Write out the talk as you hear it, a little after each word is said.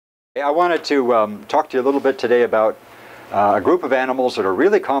I wanted to talk to you a little bit today about a group of animals that are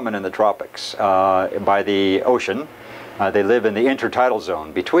really common in the tropics by the ocean. They live in the intertidal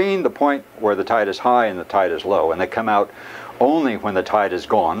zone, between the point where the tide is high and the tide is low, and they come out only when the tide is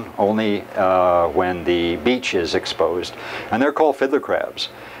gone, only when the beach is exposed. And they're called fiddler crabs.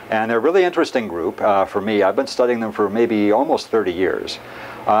 And they're a really interesting group for me. I've been studying them for maybe almost 30 years.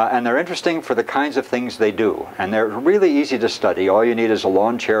 And they're interesting for the kinds of things they do. And they're really easy to study. All you need is a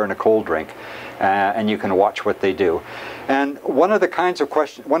lawn chair and a cold drink, and you can watch what they do. And one of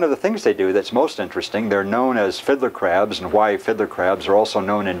the things they do that's most interesting, they're known as fiddler crabs, and why fiddler crabs are also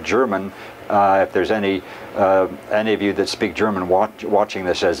known in German, if there's any of you that speak German watching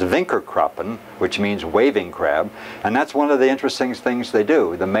this, as Winkelkrabben, which means waving crab. And that's one of the interesting things they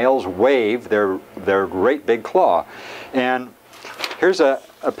do. The males wave their great big claw. And here's a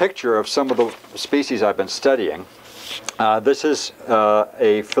picture of some of the species I've been studying. This is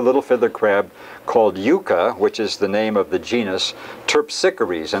a little fiddler crab called Yucca, which is the name of the genus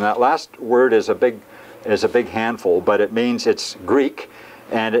Terpsichores, and that last word is a big handful, but it means it's Greek,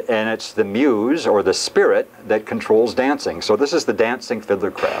 and it's the muse or the spirit that controls dancing. So this is the dancing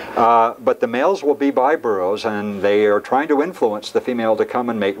fiddler crab. But the males will be by burrows, and they are trying to influence the female to come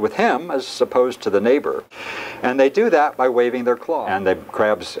and mate with him as opposed to the neighbor. And they do that by waving their claw. And the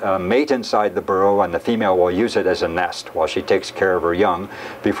crabs mate inside the burrow, and the female will use it as a nest while she takes care of her young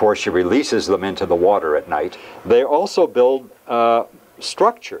before she releases them into the water at night. They also build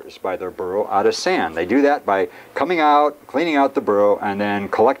structures by their burrow out of sand. They do that by coming out, cleaning out the burrow, and then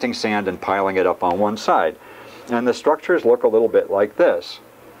collecting sand and piling it up on one side. And the structures look a little bit like this.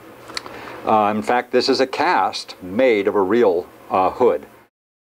 In fact, this is a cast made of a real hood.